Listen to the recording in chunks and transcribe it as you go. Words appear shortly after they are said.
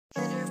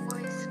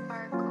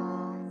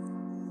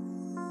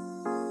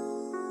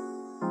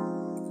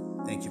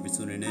Thank you for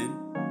tuning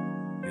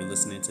in. You're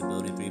listening to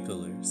Building Three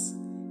Pillars,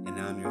 and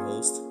I'm your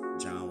host,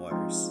 John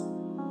Waters.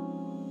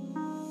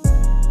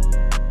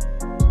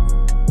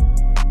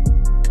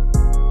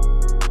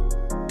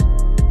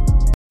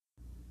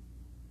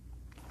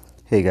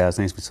 Hey guys,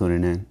 thanks for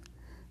tuning in.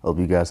 Hope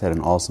you guys had an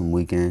awesome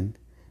weekend.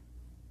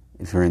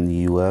 If you're in the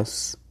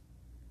U.S.,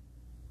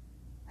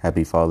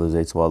 happy Father's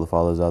Day to all the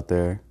fathers out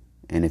there.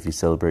 And if you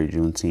celebrate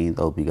Juneteenth,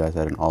 I hope you guys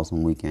had an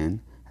awesome weekend.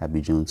 Happy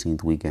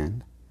Juneteenth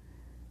weekend.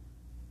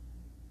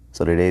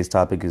 So today's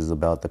topic is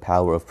about the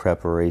power of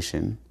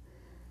preparation.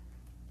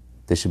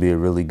 This should be a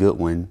really good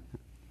one.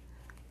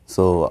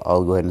 So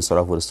I'll go ahead and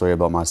start off with a story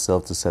about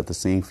myself to set the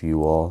scene for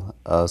you all.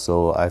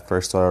 So I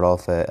first started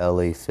off at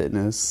LA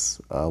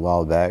Fitness a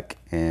while back,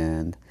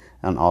 and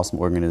an awesome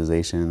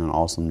organization, an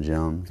awesome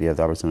gym. If you have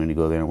the opportunity to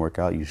go there and work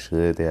out, you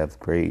should. They have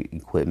great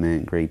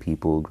equipment, great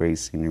people, great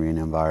scenery and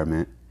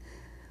environment.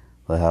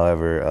 But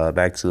however,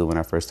 back to when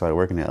I first started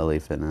working at LA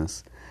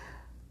Fitness,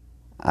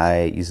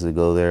 I used to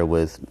go there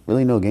with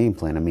really no game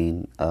plan. I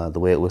mean, the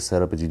way it was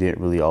set up is you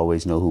didn't really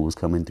always know who was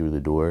coming through the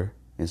door.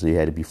 And so you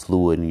had to be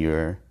fluid in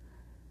your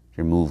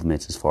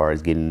movements as far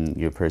as getting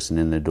your person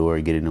in the door,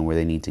 getting them where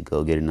they need to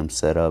go, getting them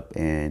set up,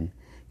 and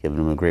giving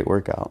them a great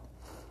workout.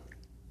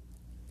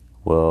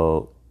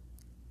 Well,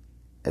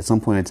 at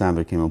some point in time,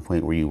 there came a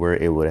point where you were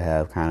able to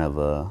have kind of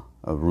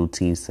a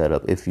routine set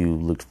up if you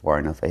looked far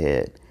enough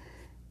ahead,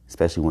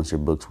 especially once your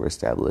books were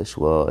established.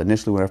 Well,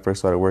 initially when I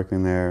first started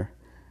working there,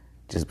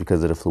 just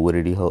because of the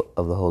fluidity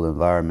of the whole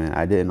environment,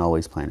 I didn't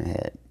always plan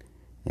ahead.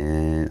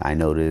 And I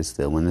noticed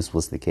that when this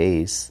was the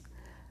case,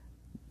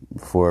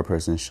 before a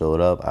person showed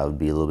up, I would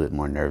be a little bit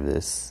more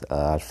nervous.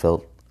 I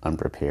felt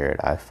unprepared.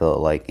 I felt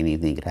like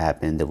anything could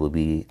happen that would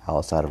be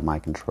outside of my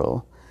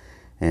control.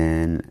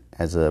 And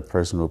as a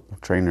personal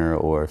trainer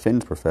or a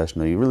fitness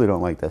professional, you really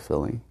don't like that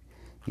feeling.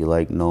 You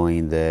like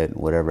knowing that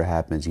whatever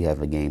happens, you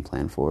have a game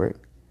plan for it.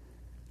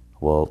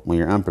 Well, when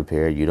you're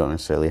unprepared, you don't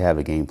necessarily have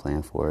a game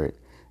plan for it.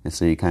 And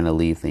so you kind of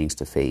leave things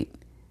to fate.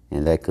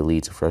 And that could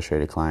lead to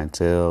frustrated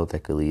clientele.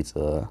 That could lead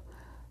to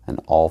an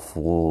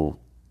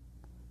awful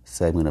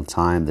segment of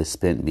time that's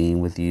spent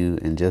being with you,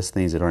 and just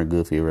things that aren't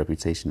good for your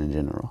reputation in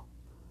general.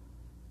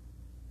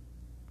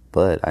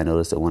 But I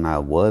noticed that when I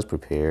was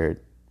prepared,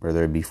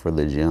 whether it be for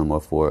the gym or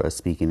for a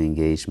speaking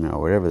engagement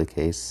or whatever the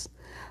case,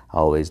 I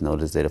always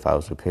noticed that if I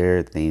was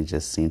prepared, things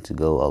just seemed to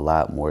go a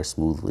lot more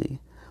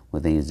smoothly.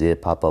 When things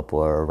did pop up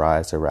or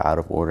arise that were out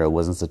of order, it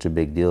wasn't such a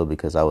big deal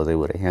because I was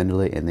able to handle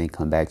it and then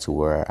come back to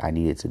where I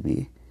needed to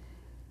be.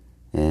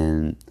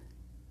 And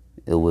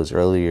it was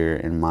earlier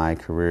in my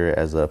career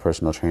as a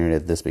personal trainer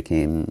that this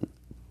became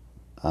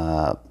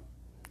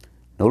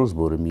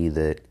noticeable to me,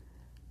 that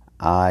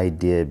I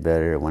did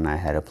better when I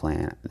had a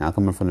plan. Now,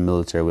 coming from the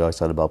military, we always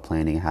talked about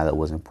planning and how that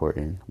was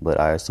important. But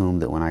I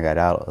assumed that when I got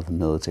out of the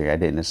military, I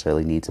didn't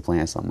necessarily need to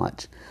plan so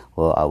much.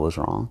 Well, I was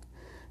wrong.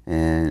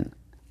 And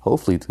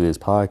hopefully through this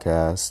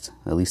podcast,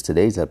 at least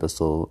today's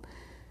episode,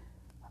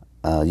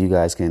 you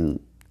guys can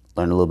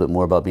learn a little bit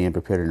more about being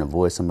prepared and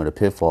avoid some of the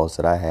pitfalls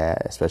that I had,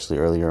 especially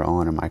earlier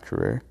on in my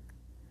career.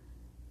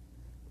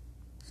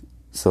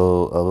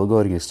 So we'll go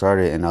ahead and get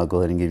started, and I'll go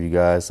ahead and give you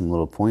guys some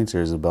little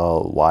pointers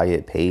about why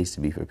it pays to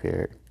be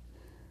prepared.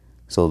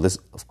 So this,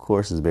 of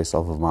course, is based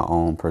off of my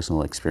own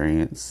personal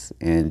experience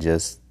and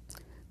just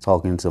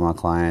talking to my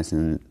clients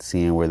and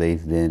seeing where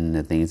they've been and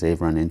the things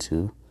they've run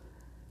into.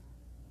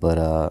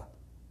 But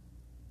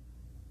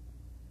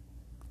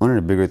one of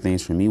the bigger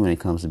things for me when it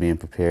comes to being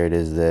prepared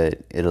is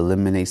that it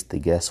eliminates the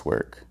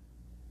guesswork.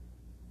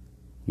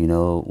 You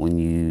know, when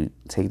you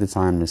take the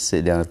time to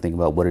sit down and think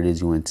about what it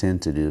is you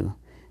intend to do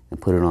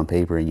and put it on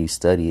paper and you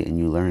study it and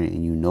you learn it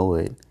and you know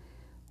it,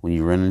 when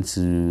you run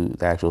into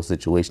the actual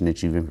situation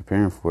that you've been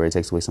preparing for, it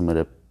takes away some of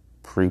the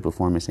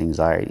pre-performance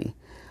anxiety.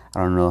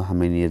 I don't know how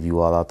many of you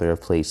all out there have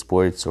played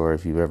sports or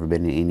if you've ever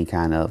been in any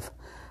kind of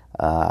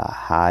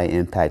high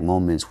impact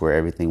moments where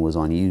everything was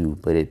on you,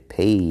 but it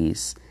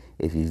pays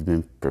if you've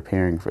been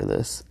preparing for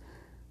this.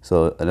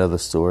 So another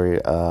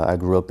story, I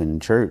grew up in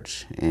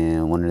church,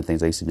 and one of the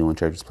things I used to do in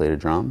church was play the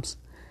drums.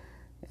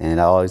 And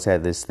I always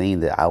had this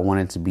thing that I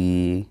wanted to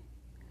be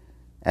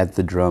at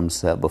the drum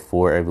set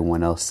before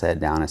everyone else sat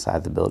down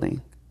inside the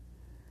building.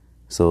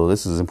 So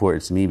this is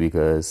important to me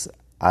because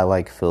I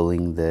like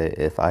feeling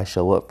that if I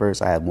show up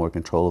first, I have more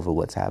control over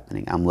what's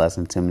happening. I'm less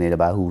intimidated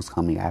by who's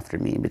coming after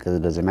me because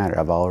it doesn't matter.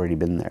 I've already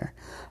been there.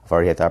 I've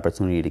already had the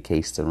opportunity to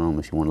case the room,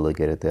 if you want to look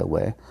at it that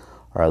way,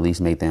 or at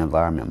least make the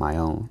environment my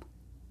own.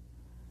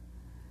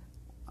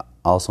 I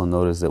also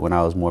noticed that when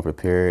I was more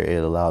prepared,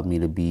 it allowed me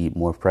to be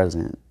more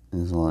present.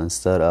 And so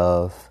instead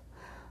of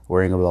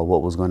worrying about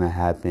what was going to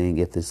happen,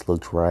 if this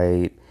looked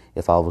right,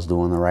 if I was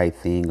doing the right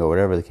thing, or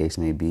whatever the case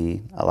may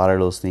be, a lot of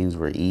those things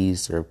were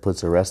eased or put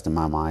to rest in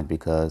my mind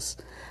because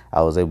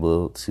I was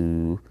able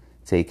to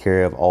take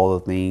care of all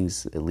the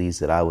things, at least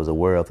that I was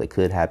aware of, that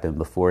could happen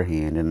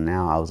beforehand. And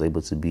now I was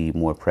able to be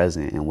more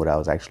present in what I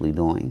was actually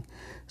doing.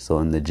 So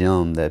in the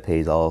gym, that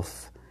pays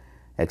off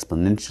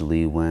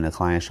exponentially when a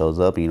client shows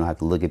up and you don't have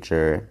to look at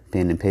your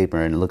pen and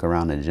paper and look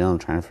around the gym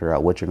trying to figure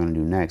out what you're going to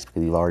do next,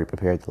 because you've already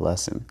prepared the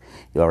lesson.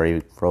 You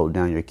already wrote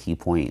down your key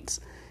points.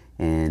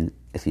 And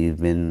if you've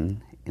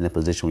been in a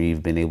position where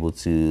you've been able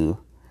to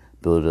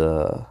build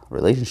a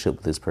relationship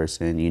with this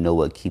person, you know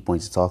what key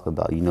points to talk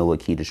about. You know what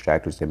key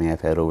distractors they may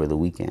have had over the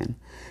weekend.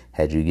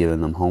 Had you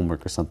given them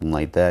homework or something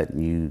like that,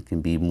 you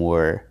can be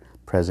more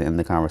present in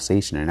the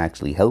conversation and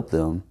actually help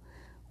them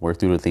work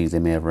through the things they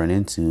may have run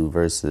into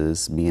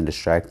versus being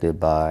distracted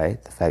by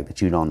the fact that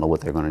you don't know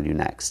what they're going to do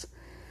next.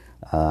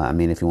 I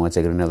mean, if you want to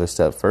take it another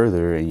step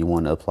further and you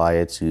want to apply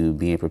it to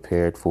being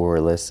prepared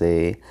for, let's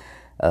say,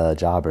 a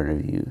job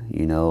interview,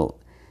 you know,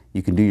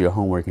 you can do your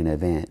homework in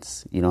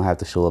advance. You don't have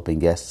to show up and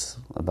guess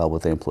about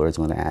what the employer is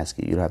going to ask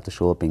you. You don't have to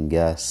show up and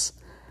guess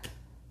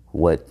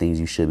what things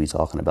you should be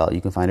talking about.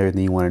 You can find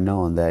everything you want to know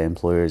on that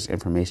employer's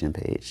information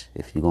page.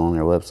 If you go on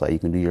their website, you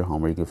can do your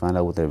homework. You can find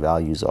out what their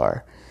values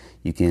are.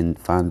 You can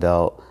find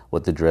out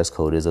what the dress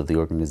code is of the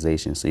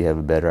organization, so you have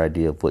a better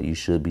idea of what you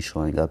should be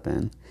showing up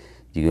in.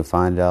 You can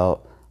find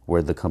out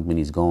where the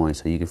company's going,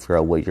 so you can figure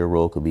out what your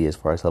role could be as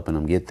far as helping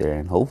them get there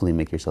and hopefully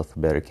make yourself a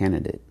better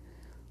candidate.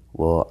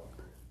 Well,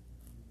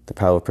 the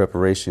power of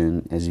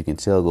preparation, as you can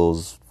tell,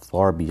 goes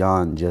far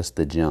beyond just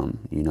the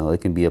gym. You know,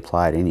 it can be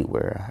applied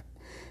anywhere.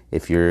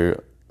 If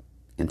you're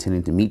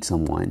intending to meet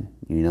someone,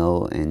 you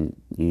know, and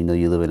you know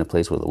you live in a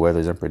place where the weather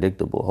is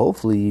unpredictable,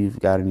 hopefully you've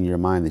got in your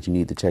mind that you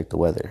need to check the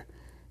weather.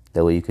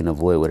 That way you can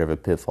avoid whatever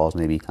pitfalls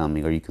may be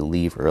coming, or you can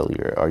leave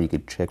earlier, or you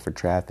could check for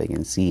traffic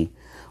and see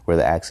where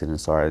the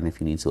accidents are and if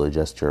you need to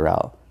adjust your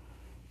route.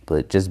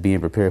 But just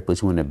being prepared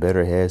puts you in a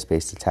better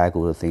headspace to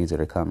tackle the things that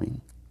are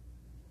coming.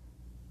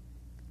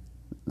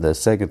 The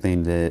second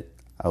thing that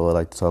I would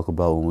like to talk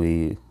about when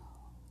we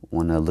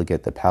want to look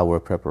at the power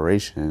of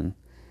preparation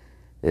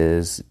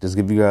is just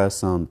give you guys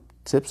some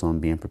tips on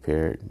being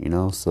prepared, you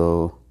know?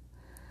 So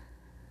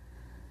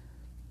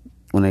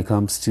when it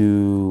comes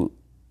to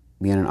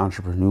being an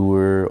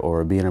entrepreneur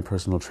or being a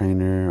personal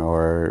trainer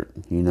or,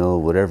 you know,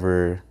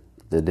 whatever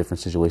the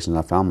different situations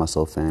I found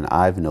myself in,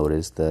 I've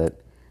noticed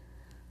that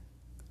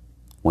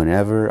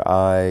whenever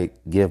I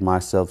give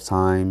myself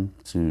time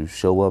to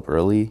show up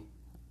early,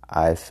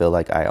 I feel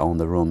like I own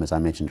the room, as I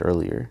mentioned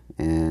earlier.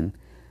 And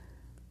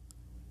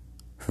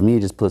for me,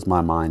 it just puts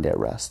my mind at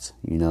rest.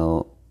 You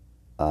know,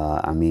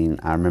 I mean,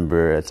 I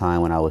remember a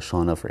time when I was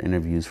showing up for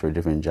interviews for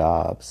different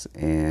jobs,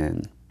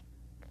 and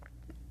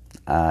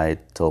I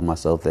told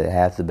myself that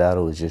half the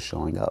battle is just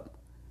showing up.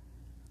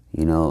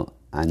 You know,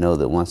 I know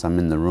that once I'm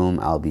in the room,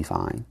 I'll be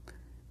fine.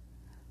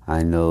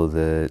 I know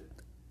that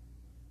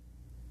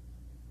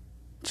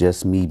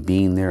just me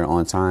being there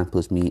on time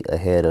puts me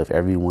ahead of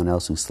everyone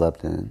else who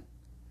slept in.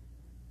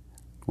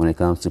 When it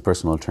comes to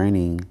personal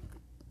training,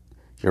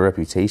 your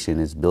reputation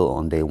is built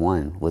on day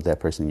one with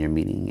that person you're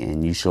meeting,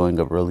 and you showing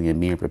up early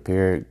and being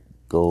prepared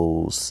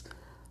goes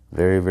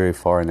very, very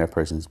far in that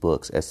person's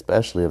books,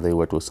 especially if they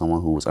worked with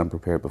someone who was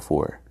unprepared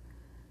before.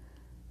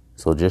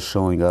 So just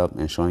showing up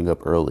and showing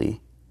up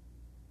early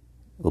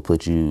will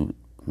put you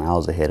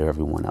miles ahead of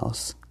everyone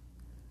else.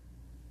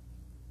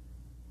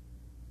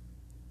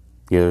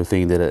 The other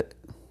thing that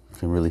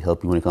can really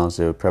help you when it comes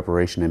to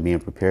preparation and being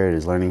prepared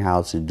is learning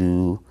how to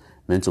do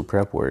mental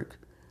prep work,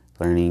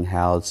 learning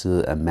how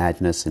to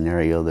imagine a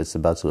scenario that's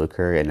about to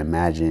occur and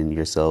imagine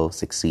yourself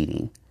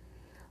succeeding.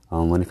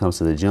 When it comes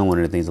to the gym, one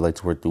of the things I like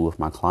to work through with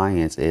my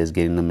clients is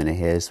getting them in a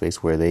headspace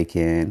where they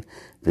can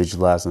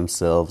visualize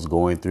themselves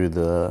going through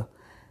the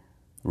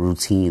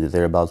routine that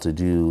they're about to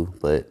do,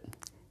 but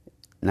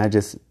not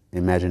just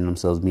imagining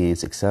themselves being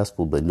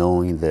successful, but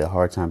knowing that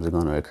hard times are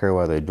going to occur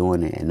while they're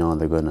doing it and knowing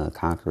they're going to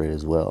conquer it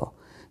as well.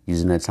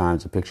 Using that time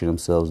to picture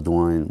themselves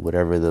doing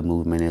whatever the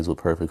movement is with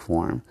perfect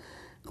form.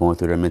 Going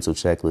through their mental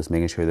checklist,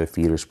 making sure their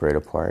feet are spread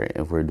apart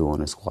if we're doing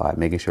a squat,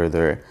 making sure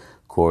their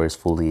core is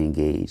fully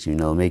engaged, you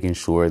know, making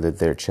sure that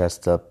their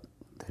chest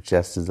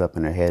is up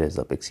and their head is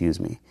up,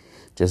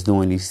 Just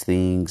doing these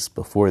things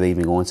before they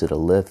even go into the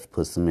lift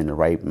puts them in the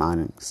right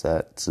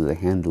mindset to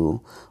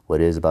handle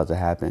what is about to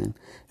happen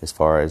as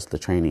far as the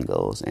training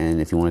goes. And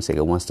if you want to take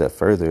it one step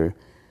further,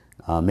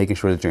 making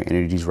sure that your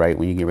energy is right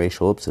when you get ready to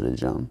show up to the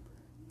gym.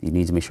 You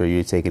need to make sure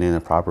you're taking in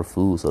the proper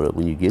food so that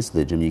when you get to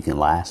the gym, you can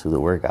last through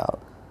the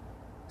workout.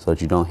 So that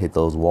you don't hit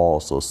those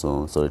walls so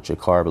soon, so that your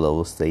carb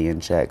levels stay in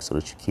check, so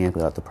that you can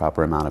put out the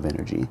proper amount of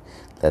energy.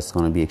 That's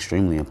going to be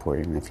extremely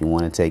important. If you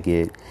want to take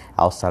it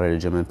outside of the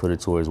gym and put it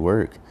towards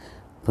work,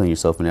 putting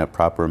yourself in that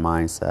proper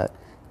mindset,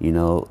 you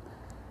know,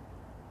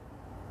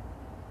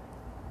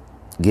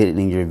 getting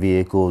in your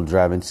vehicle,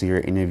 driving to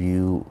your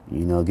interview,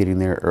 you know, getting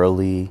there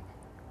early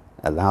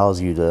allows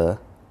you to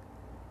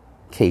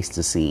case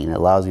the scene. It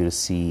allows you to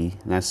see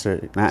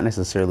not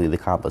necessarily the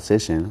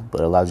competition,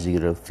 but allows you to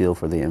get a feel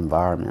for the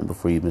environment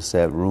before you even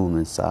set room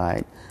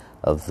inside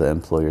of the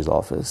employer's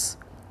office.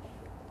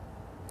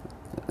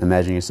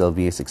 Imagine yourself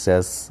being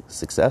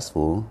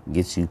successful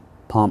gets you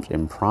pumped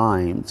and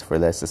primed for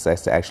that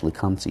success to actually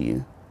come to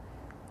you.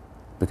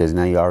 because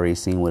now you already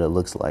seen what it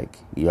looks like.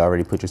 You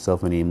already put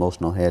yourself in the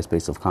emotional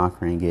headspace of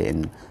conquering it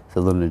and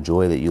feeling the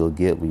joy that you'll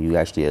get when you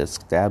actually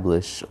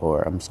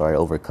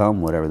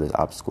overcome whatever the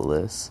obstacle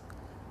is.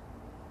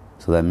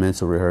 So that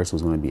mental rehearsal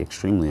is going to be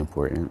extremely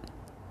important.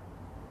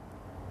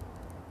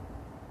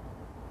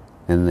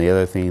 And the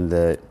other thing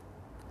that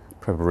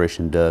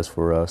preparation does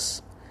for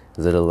us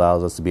is it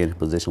allows us to be in a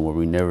position where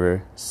we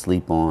never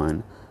sleep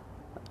on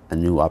a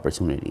new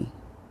opportunity.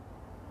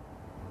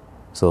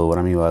 So what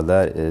I mean by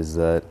that is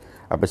that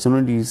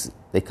opportunities,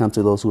 they come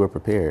to those who are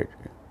prepared.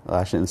 Well,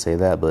 I shouldn't say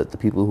that, but the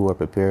people who are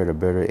prepared are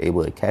better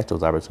able to catch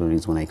those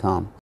opportunities when they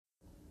come.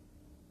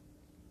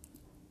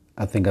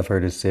 I think I've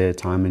heard it said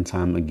time and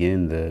time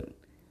again that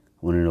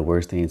one of the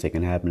worst things that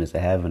can happen is to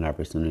have an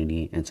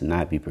opportunity and to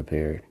not be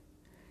prepared.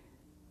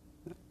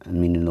 I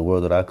mean, in the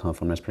world that I come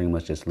from, that's pretty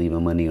much just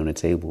leaving money on the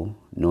table,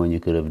 knowing you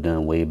could have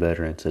done way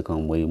better and took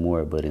on way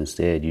more, but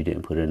instead you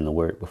didn't put in the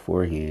work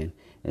beforehand.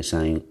 And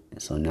so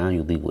now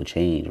you leave with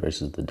change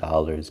versus the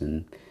dollars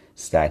and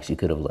stacks you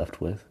could have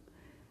left with.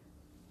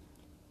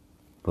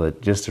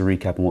 But just to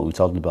recap on what we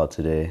talked about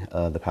today,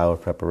 the power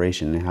of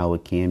preparation and how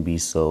it can be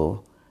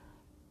so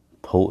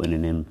potent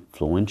and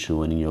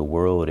influential in your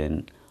world,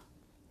 and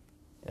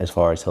as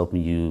far as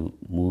helping you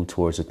move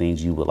towards the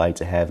things you would like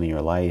to have in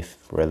your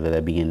life, whether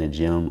that be in the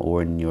gym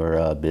or in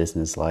your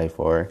business life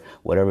or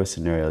whatever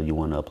scenario you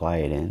want to apply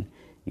it in.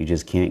 You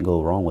just can't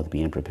go wrong with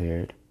being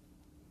prepared.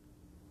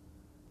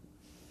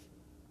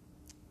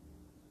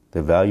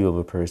 The value of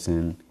a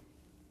person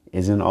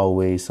isn't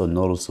always so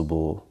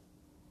noticeable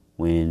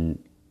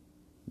when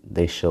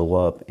they show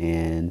up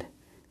and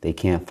they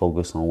can't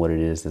focus on what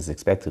it is that's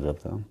expected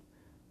of them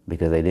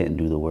because they didn't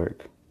do the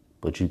work.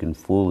 But you can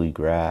fully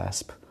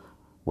grasp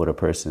what a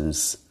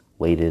person's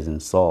weight is in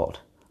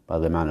salt by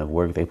the amount of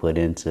work they put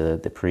into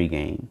the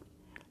pregame,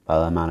 by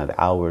the amount of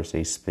hours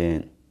they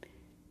spent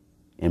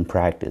in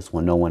practice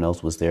when no one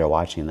else was there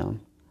watching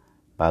them,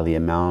 by the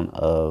amount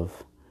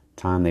of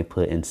time they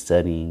put in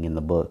studying in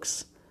the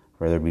books,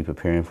 whether it be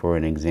preparing for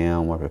an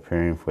exam or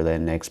preparing for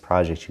that next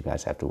project you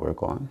guys have to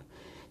work on.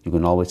 You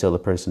can always tell the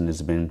person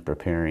that's been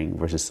preparing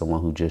versus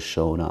someone who just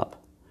showed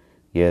up.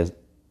 Yes,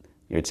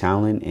 your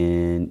talent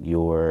and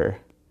your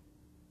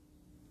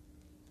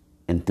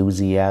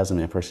enthusiasm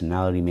and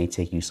personality may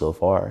take you so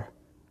far,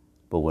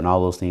 but when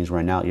all those things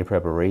run out, your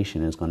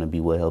preparation is going to be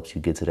what helps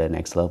you get to that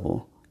next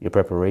level. Your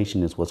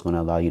preparation is what's going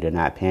to allow you to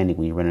not panic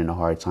when you run into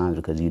hard times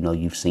because you know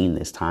you've seen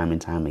this time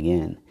and time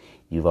again.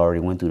 You've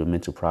already went through the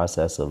mental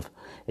process of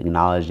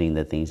acknowledging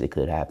the things that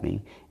could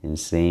happen and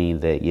saying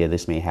that, yeah,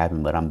 this may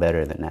happen, but I'm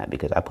better than that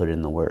because I put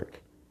in the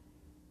work.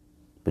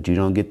 But you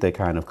don't get that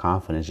kind of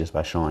confidence just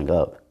by showing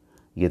up.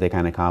 You get that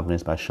kind of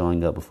confidence by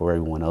showing up before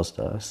everyone else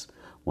does,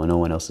 when no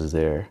one else is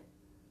there.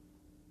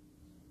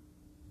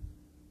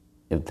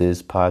 If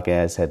this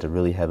podcast had to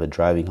really have a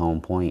driving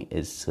home point,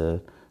 it's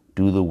to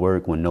do the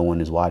work when no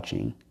one is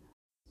watching.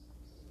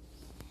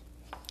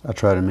 I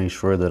try to make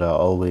sure that I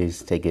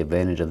always take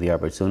advantage of the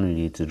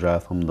opportunity to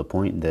drive home the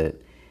point that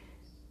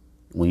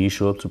when you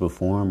show up to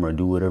perform or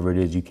do whatever it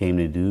is you came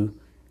to do,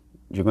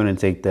 you're going to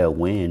take that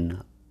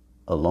win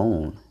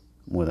alone,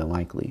 more than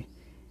likely.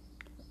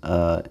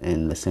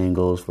 And the same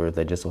goes for if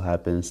that just so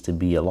happens to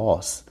be a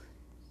loss.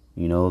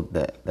 You know,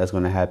 that's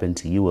going to happen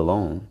to you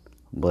alone.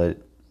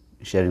 But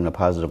shedding a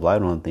positive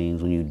light on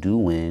things, when you do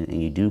win and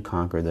you do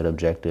conquer that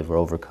objective or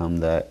overcome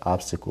that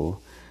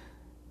obstacle,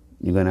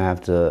 you're going to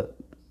have to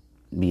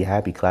be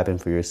happy clapping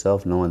for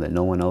yourself, knowing that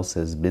no one else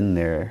has been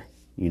there,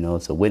 you know,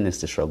 to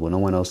witness the struggle. No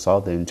one else saw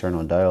the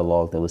internal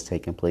dialogue that was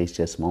taking place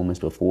just moments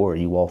before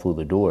you walked through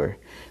the door,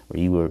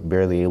 where you were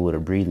barely able to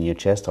breathe and your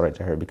chest started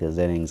to hurt because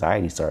that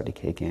anxiety started to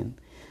kick in.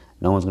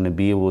 No one's going to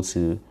be able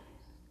to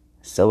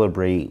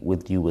celebrate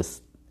with you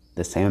with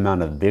the same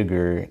amount of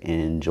vigor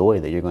and joy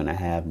that you're going to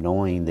have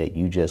knowing that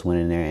you just went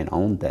in there and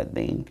owned that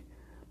thing.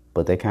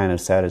 But that kind of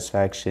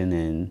satisfaction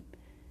and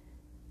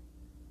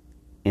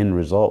end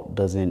result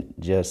doesn't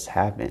just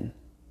happen.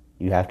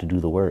 You have to do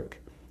the work.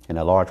 And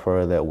a large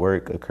part of that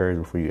work occurs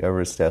before you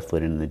ever step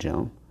foot in the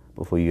gym,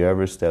 before you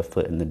ever step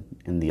foot in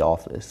the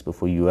office,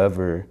 before you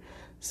ever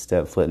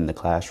step foot in the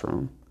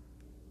classroom.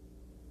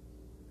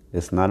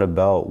 It's not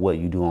about what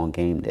you do on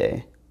game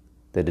day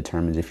that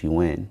determines if you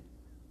win.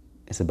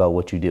 It's about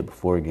what you did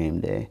before game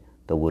day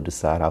that will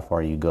decide how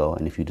far you go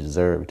and if you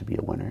deserve to be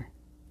a winner.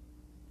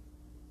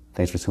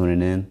 Thanks for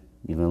tuning in.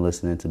 You've been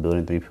listening to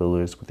Building Three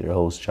Pillars with your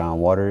host, John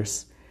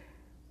Waters.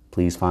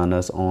 Please find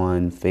us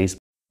on Facebook.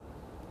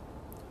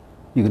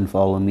 You can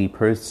follow me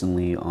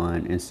personally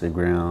on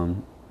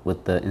Instagram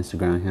with the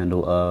Instagram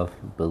handle of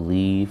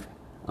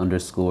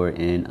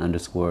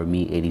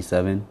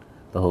believe_in_me87.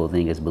 The whole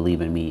thing is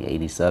Believe in Me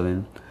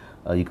 87.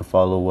 You can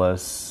follow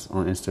us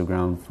on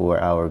Instagram for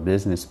our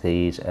business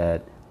page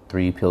at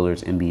 3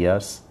 Pillars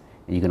MBS.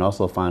 And you can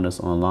also find us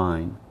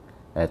online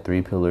at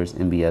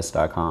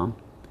 3pillarsmbs.com.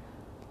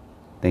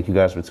 Thank you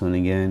guys for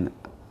tuning in.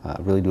 I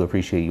really do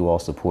appreciate you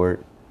all's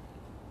support.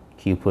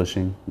 Keep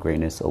pushing.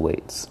 Greatness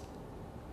awaits.